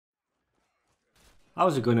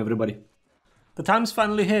How's it going, everybody? The time's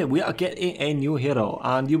finally here. We are getting a new hero,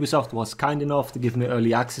 and Ubisoft was kind enough to give me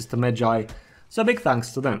early access to Medjay, so big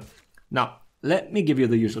thanks to them. Now, let me give you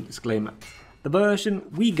the usual disclaimer. The version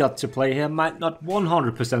we got to play here might not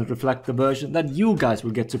 100% reflect the version that you guys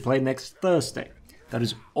will get to play next Thursday. There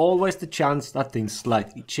is always the chance that things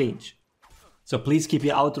slightly change. So please keep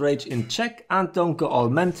your outrage in check and don't go all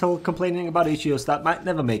mental complaining about issues that might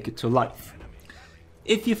never make it to life.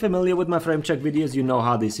 If you're familiar with my Framecheck videos, you know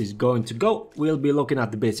how this is going to go. We'll be looking at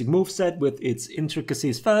the basic moveset with its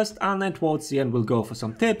intricacies first, and then towards the end we'll go for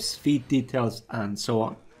some tips, feat details and so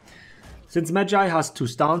on. Since Medjay has two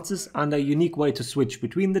stances and a unique way to switch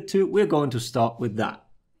between the two, we're going to start with that.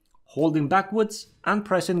 Holding backwards and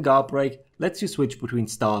pressing guard break lets you switch between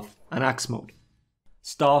staff and axe mode.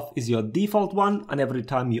 Staff is your default one, and every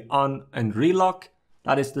time you on and relock,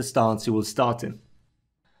 that is the stance you will start in.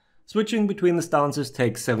 Switching between the stances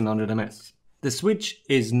takes 700 ms. The switch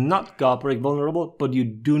is not guard break vulnerable, but you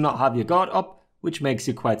do not have your guard up, which makes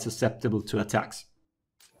you quite susceptible to attacks.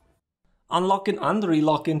 Unlocking and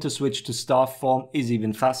relocking to switch to staff form is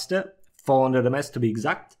even faster, 400 ms to be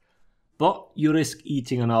exact, but you risk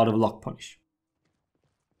eating an out of lock punish.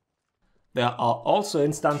 There are also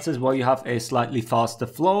instances where you have a slightly faster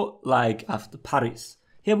flow, like after parries.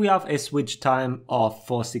 Here we have a switch time of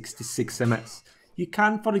 466 ms. You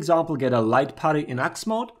can, for example, get a light parry in axe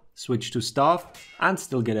mode, switch to staff, and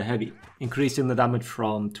still get a heavy, increasing the damage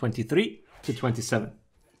from 23 to 27.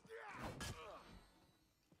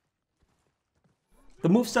 The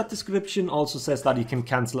moveset description also says that you can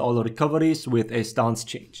cancel all the recoveries with a stance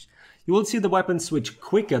change. You will see the weapon switch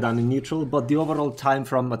quicker than in neutral, but the overall time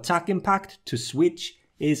from attack impact to switch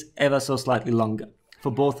is ever so slightly longer.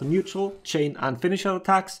 For both neutral, chain and finisher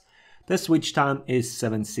attacks, the switch time is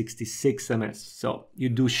 766 ms, so you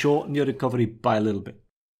do shorten your recovery by a little bit.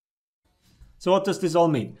 So what does this all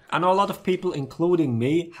mean? I know a lot of people, including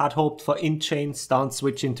me, had hoped for in-chain stance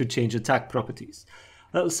switching to change attack properties.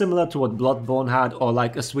 A little similar to what Bloodborne had, or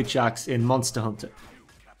like a switch axe in Monster Hunter.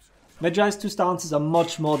 Medjay's two stances are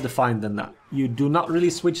much more defined than that. You do not really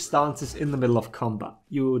switch stances in the middle of combat.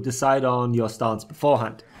 You decide on your stance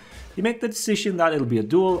beforehand. You make the decision that it'll be a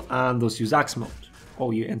duel and thus use axe mode.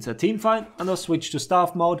 Or you enter a teamfight and thus switch to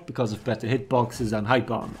staff mode because of better hitboxes and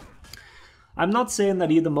hyper armor. I'm not saying that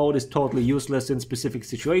either mode is totally useless in specific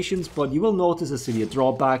situations, but you will notice a severe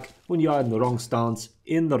drawback when you are in the wrong stance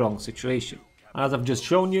in the wrong situation. And as I've just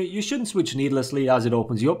shown you, you shouldn't switch needlessly as it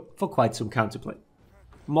opens you up for quite some counterplay.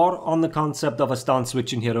 More on the concept of a stance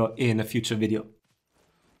switching hero in a future video.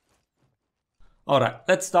 Alright,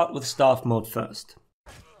 let's start with staff mode first.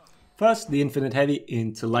 First, the infinite heavy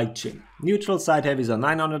into light chain. Neutral side heavies are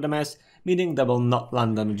 900 ms, meaning they will not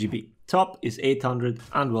land on a GB. Top is 800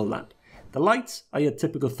 and will land. The lights are your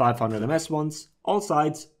typical 500 ms ones, all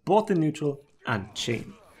sides, both in neutral and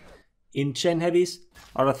chain. In chain heavies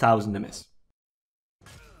are 1000 ms.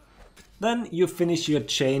 Then you finish your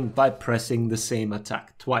chain by pressing the same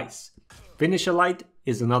attack twice. Finisher light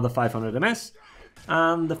is another 500 ms,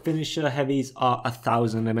 and the finisher heavies are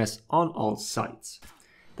 1000 ms on all sides.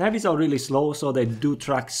 The heavies are really slow, so they do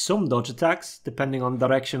track some dodge attacks depending on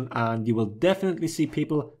direction, and you will definitely see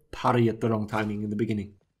people parry at the wrong timing in the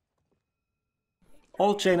beginning.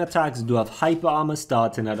 All chain attacks do have hyper armor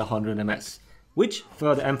starting at 100 ms, which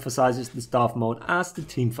further emphasizes the staff mode as the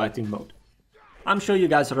team fighting mode. I'm sure you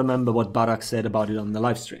guys remember what Barak said about it on the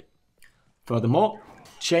livestream. Furthermore,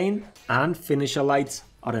 chain and finisher lights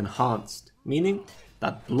are enhanced, meaning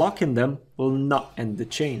that blocking them will not end the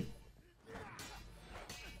chain.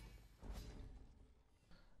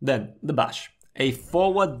 Then, the bash. A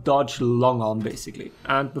forward dodge long arm basically,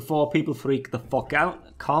 and before people freak the fuck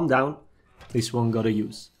out, calm down, this one gotta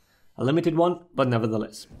use. A limited one, but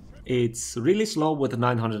nevertheless. It's really slow with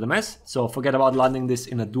 900 ms, so forget about landing this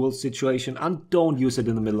in a duel situation and don't use it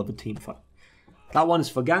in the middle of a team fight. That one is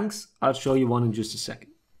for Ganks, I'll show you one in just a second.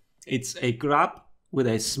 It's a grab with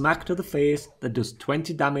a smack to the face that does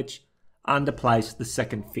 20 damage and applies the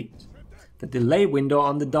second feat. The delay window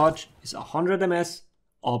on the dodge is 100 ms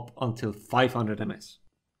up until 500 ms.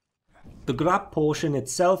 The grab portion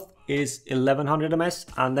itself is 1100 ms,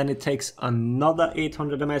 and then it takes another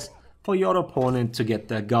 800 ms for your opponent to get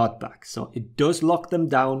their guard back, so it does lock them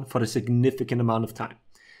down for a significant amount of time.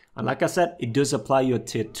 And like I said, it does apply your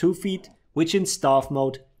tier 2 feat, which in staff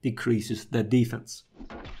mode decreases their defense.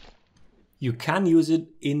 You can use it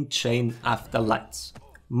in chain after lights.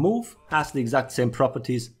 Move has the exact same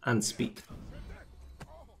properties and speed.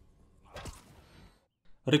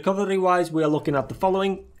 Recovery wise, we are looking at the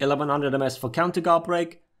following: 1100 ms for counter guard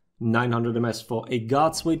break, 900 ms for a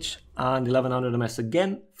guard switch, and 1100 ms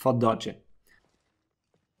again for dodging.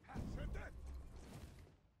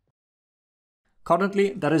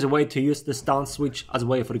 Currently, there is a way to use the stance switch as a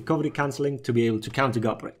way of recovery cancelling to be able to counter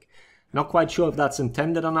guard break. Not quite sure if that's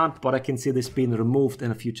intended or not, but I can see this being removed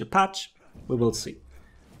in a future patch. We will see.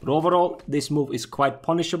 But overall, this move is quite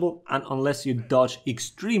punishable, and unless you dodge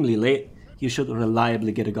extremely late, you should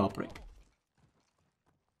reliably get a guard break.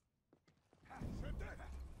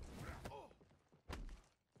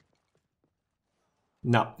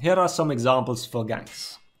 Now, here are some examples for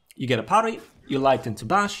ganks. You get a parry, you light into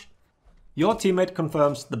bash, your teammate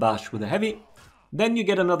confirms the bash with a heavy, then you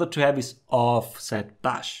get another 2 heavies off said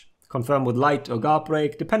bash, confirm with light or guard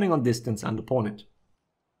break depending on distance and opponent.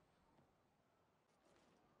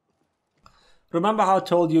 Remember how I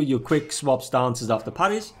told you quick swap stances after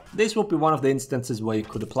parries? This would be one of the instances where you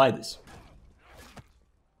could apply this.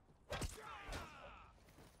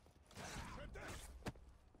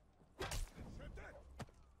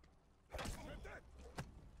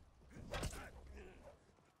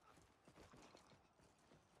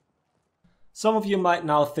 Some of you might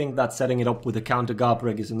now think that setting it up with a counter guard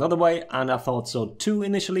break is another way, and I thought so too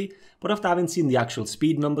initially, but after having seen the actual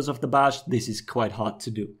speed numbers of the bash, this is quite hard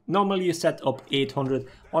to do. Normally you set up 800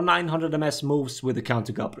 or 900 ms moves with a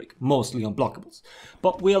counter guard break, mostly unblockables.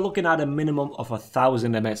 But we are looking at a minimum of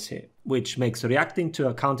 1000 ms here, which makes reacting to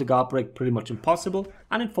a counter guard break pretty much impossible,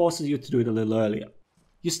 and it forces you to do it a little earlier.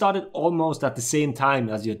 You started almost at the same time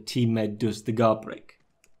as your teammate does the guard break.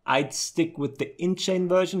 I'd stick with the in-chain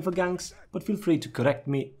version for ganks, but feel free to correct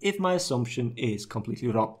me if my assumption is completely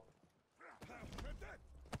wrong.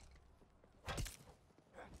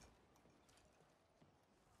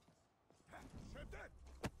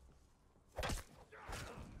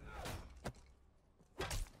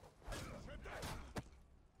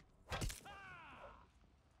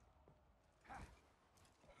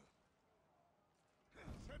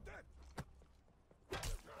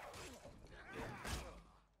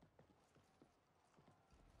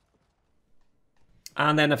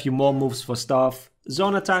 And then a few more moves for staff.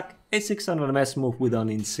 Zone attack, a 600 ms move with an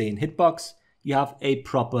insane hitbox. You have a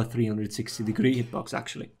proper 360 degree hitbox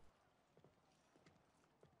actually.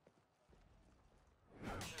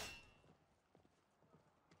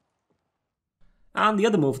 And the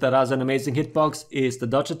other move that has an amazing hitbox is the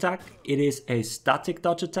dodge attack. It is a static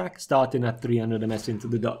dodge attack starting at 300 ms into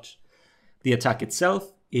the dodge. The attack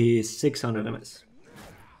itself is 600 ms.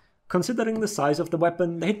 Considering the size of the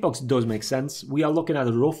weapon, the hitbox does make sense. We are looking at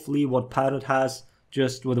roughly what Parrot has,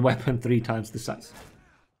 just with a weapon 3 times the size.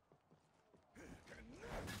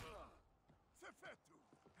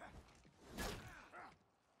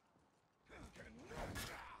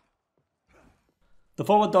 The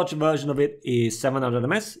forward dodge version of it is 700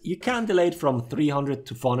 ms. You can delay it from 300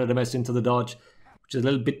 to 400 ms into the dodge, which is a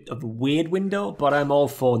little bit of a weird window, but I'm all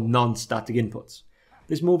for non-static inputs.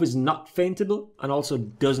 This move is not feintable and also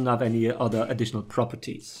doesn't have any other additional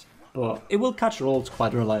properties, but it will catch rolls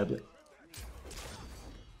quite reliably.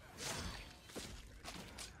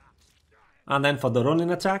 And then for the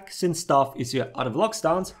running attack, since staff is your out of lock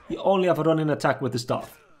stance, you only have a running attack with the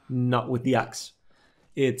staff, not with the axe.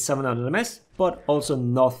 It's 700 ms, but also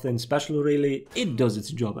nothing special really, it does its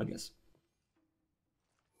job I guess.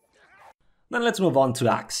 Then let's move on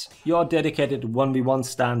to axe, your dedicated 1v1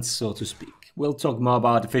 stance so to speak. We'll talk more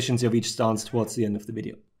about efficiency of each stance towards the end of the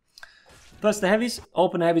video. First the heavies.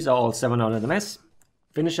 Open heavies are all 700 ms.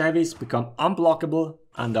 Finisher heavies become unblockable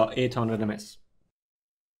and are 800 ms.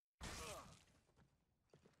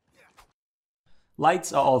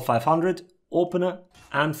 Lights are all 500, opener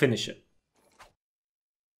and finisher.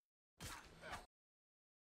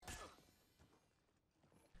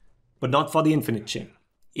 But not for the infinite chain.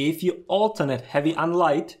 If you alternate heavy and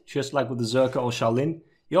light, just like with the Zerka or Shaolin,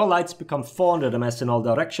 your lights become 400 ms in all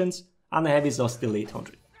directions, and the heavies are still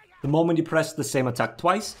 800. The moment you press the same attack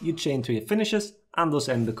twice, you chain to your finishes, and thus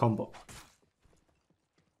end the combo.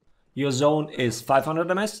 Your zone is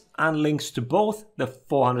 500 ms, and links to both the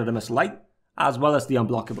 400 ms light, as well as the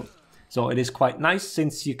unblockable. So it is quite nice,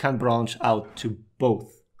 since you can branch out to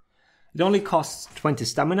both. It only costs 20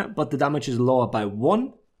 stamina, but the damage is lower by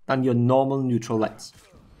 1 than your normal neutral lights.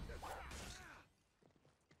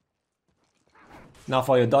 Now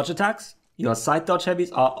for your dodge attacks, your side dodge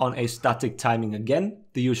heavies are on a static timing again,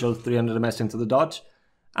 the usual 300 ms into the dodge,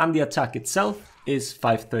 and the attack itself is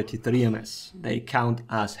 533 ms. They count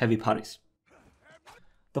as heavy parries.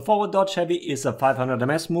 The forward dodge heavy is a 500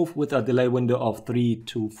 ms move with a delay window of 3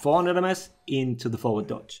 to 400 ms into the forward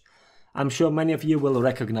dodge. I'm sure many of you will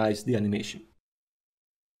recognize the animation.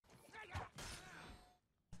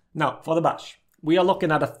 Now for the bash. We are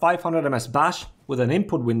looking at a 500 ms bash with an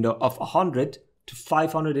input window of 100 to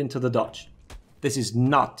 500 into the dodge. This is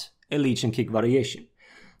not a leech and kick variation.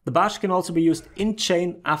 The bash can also be used in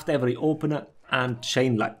chain after every opener and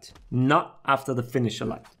chain light, not after the finisher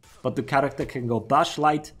light. But the character can go bash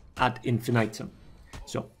light ad infinitum.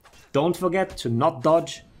 So don't forget to not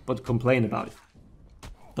dodge, but complain about it.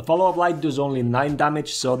 The follow-up light does only 9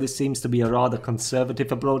 damage, so this seems to be a rather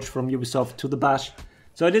conservative approach from Ubisoft to the bash,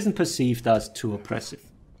 so it isn't perceived as too oppressive.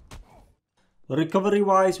 Recovery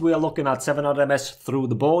wise, we are looking at 700 MS through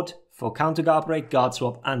the board for counter guard break, guard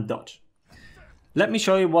swap and dodge. Let me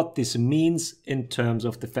show you what this means in terms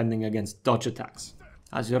of defending against dodge attacks.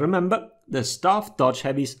 As you remember, the staff dodge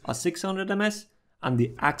heavies are 600 MS and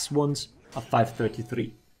the axe ones are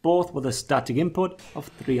 533, both with a static input of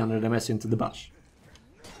 300 MS into the bash.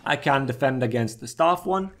 I can defend against the staff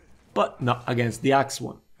one, but not against the axe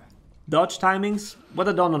one. Dodge timings,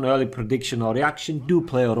 whether done on early prediction or reaction, do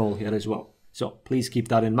play a role here as well. So please keep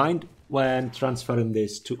that in mind when transferring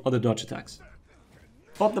this to other dodge attacks.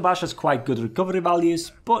 But the bash has quite good recovery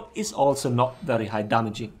values, but is also not very high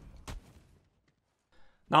damaging.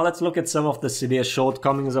 Now let's look at some of the severe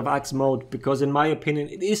shortcomings of axe mode, because in my opinion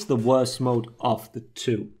it is the worst mode of the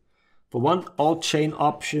two. For one, all chain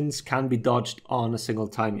options can be dodged on a single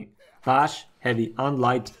timing. Bash, heavy and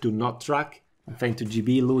light do not track, and feint to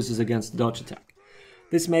GB loses against dodge attack.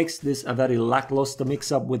 This makes this a very lackluster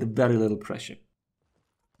mix-up with very little pressure.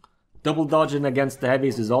 Double dodging against the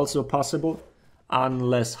heavies is also possible.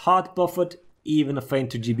 Unless hard buffered, even a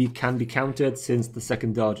feint to GB can be countered since the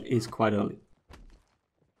second dodge is quite early.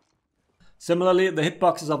 Similarly, the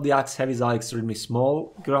hitboxes of the axe heavies are extremely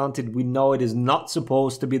small. Granted, we know it is not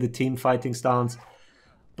supposed to be the team fighting stance,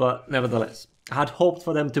 but nevertheless, I had hoped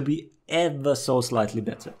for them to be ever so slightly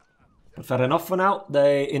better. But fair enough for now,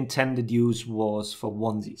 the intended use was for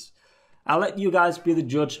onesies. I'll let you guys be the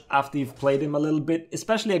judge after you've played him a little bit,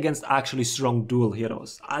 especially against actually strong dual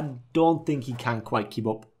heroes. I don't think he can quite keep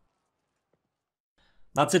up.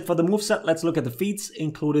 That's it for the moveset. Let's look at the feats,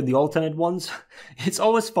 including the alternate ones. It's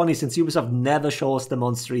always funny since Ubisoft never shows them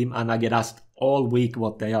on stream and I get asked all week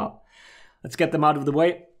what they are. Let's get them out of the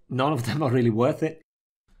way. None of them are really worth it.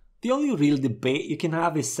 The only real debate you can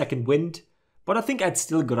have is Second Wind, but I think I'd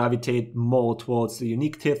still gravitate more towards the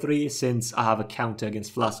unique tier 3 since I have a counter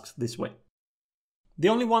against flasks this way. The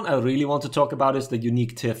only one I really want to talk about is the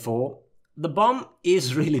unique tier 4. The bomb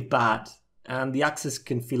is really bad and the axes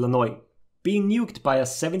can feel annoying. Being nuked by a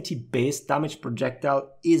 70 base damage projectile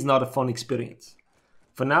is not a fun experience.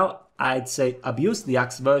 For now, I'd say abuse the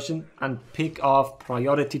axe version and pick off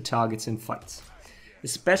priority targets in fights.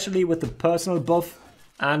 Especially with the personal buff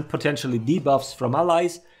and potentially debuffs from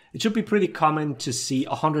allies, it should be pretty common to see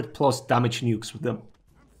 100 plus damage nukes with them.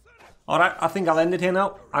 Alright, I think I'll end it here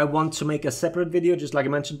now. I want to make a separate video, just like I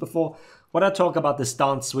mentioned before, where I talk about the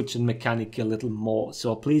stance switch and mechanic a little more.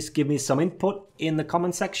 So please give me some input in the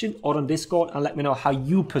comment section or on Discord and let me know how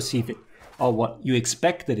you perceive it or what you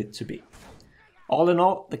expected it to be. All in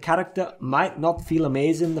all, the character might not feel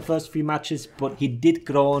amazing the first few matches, but he did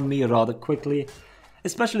grow on me rather quickly.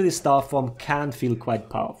 Especially the star form can feel quite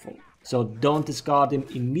powerful. So don't discard him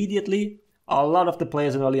immediately. A lot of the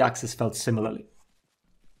players in early access felt similarly.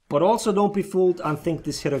 But also don't be fooled and think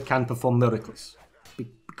this hero can perform miracles,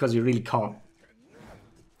 because you really can't.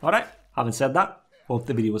 Alright, having said that, hope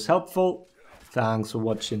the video was helpful. Thanks for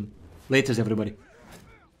watching. Laters, everybody.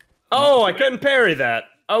 Oh, I couldn't parry that.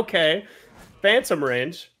 Okay. Phantom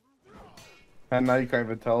range. And now you can't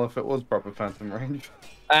even tell if it was proper phantom range.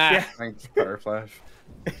 Ah. Yeah. Thanks, Power Flash.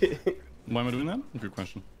 Why am I doing that? Good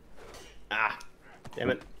question. Ah. Damn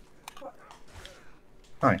it.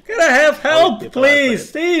 Hi. Can I have help,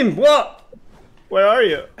 please? Team, what? Where are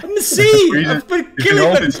you? I'm the sea! I've been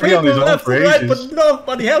killing the people left and right, but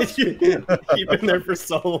nobody helps me. You've been there for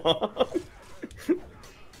so long.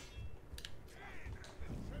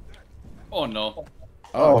 Oh no.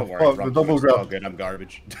 Oh, don't worry, fuck, the double it's all grab. good, I'm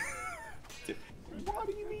garbage. What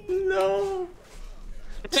do you mean? No.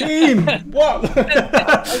 Team, what?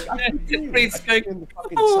 It's great.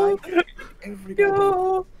 Oh,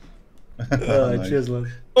 No. Cheers, love.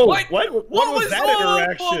 Oh, what was that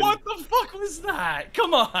interaction? What the fuck was that?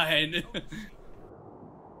 Come on.